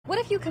What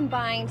if you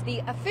combined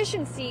the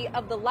efficiency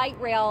of the light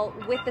rail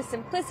with the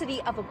simplicity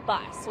of a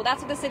bus? Well,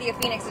 that's what the city of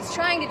Phoenix is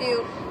trying to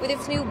do with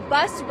its new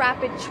bus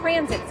rapid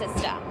transit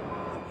system.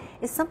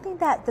 It's something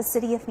that the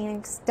city of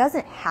Phoenix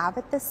doesn't have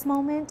at this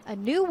moment. A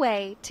new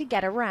way to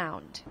get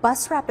around.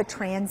 Bus rapid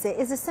transit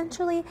is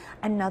essentially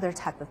another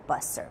type of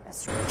bus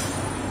service.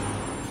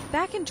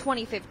 Back in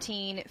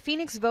 2015,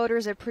 Phoenix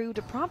voters approved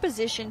a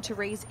proposition to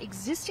raise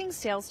existing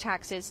sales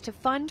taxes to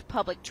fund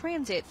public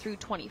transit through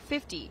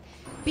 2050.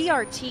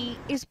 BRT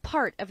is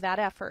part of that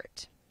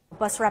effort.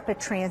 Bus rapid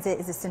transit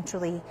is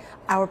essentially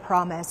our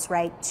promise,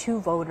 right, to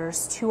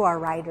voters, to our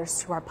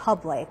riders, to our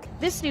public.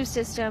 This new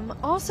system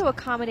also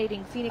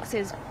accommodating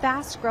Phoenix's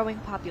fast-growing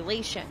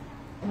population.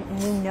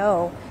 And you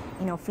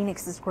know,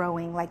 Phoenix is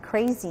growing like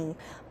crazy.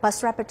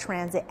 Bus rapid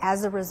transit,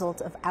 as a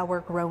result of our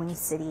growing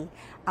city,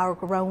 our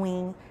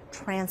growing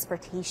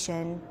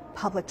transportation,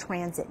 public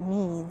transit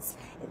needs,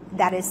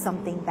 that is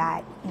something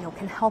that,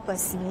 can help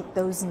us meet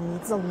those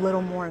needs a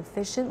little more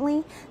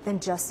efficiently than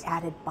just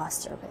added bus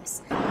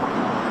service.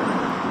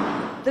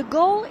 The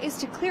goal is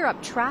to clear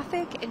up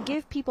traffic and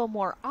give people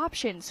more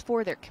options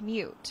for their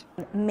commute.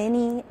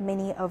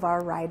 Many of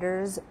our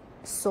riders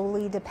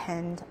solely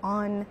depend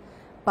on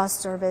bus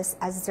service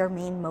as their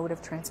main mode of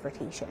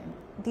transportation.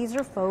 These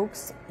are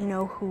folks,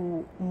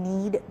 who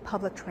need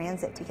public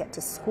transit to get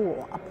to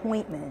school,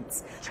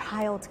 appointments,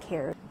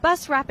 childcare.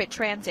 Bus Rapid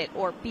Transit,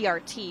 or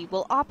BRT,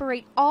 will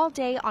operate all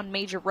day on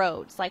major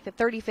roads like the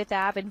 35th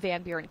Ave and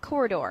Van Buren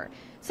corridor.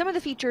 Some of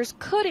the features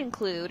could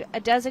include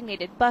a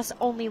designated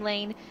bus-only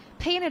lane,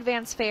 pay in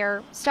advance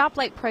fare,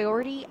 stoplight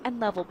priority, and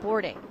level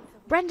boarding.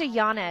 Brenda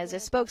Yanez, a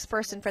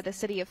spokesperson for the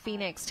city of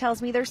Phoenix,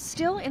 tells me they're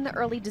still in the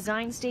early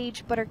design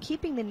stage but are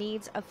keeping the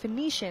needs of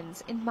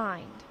Phoenicians in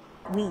mind.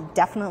 We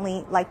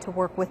definitely like to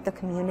work with the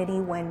community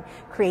when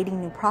creating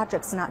new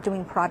projects, not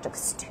doing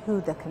projects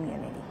to the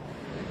community.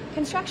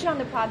 Construction on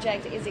the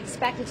project is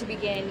expected to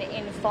begin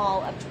in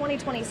fall of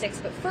 2026,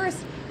 but first,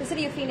 the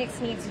city of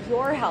Phoenix needs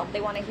your help. They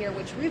want to hear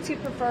which routes you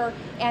prefer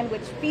and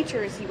which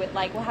features you would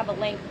like. We'll have a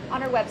link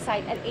on our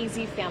website at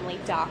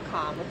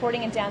azfamily.com.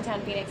 Reporting in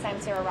downtown Phoenix, I'm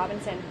Sarah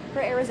Robinson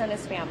for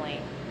Arizona's Family.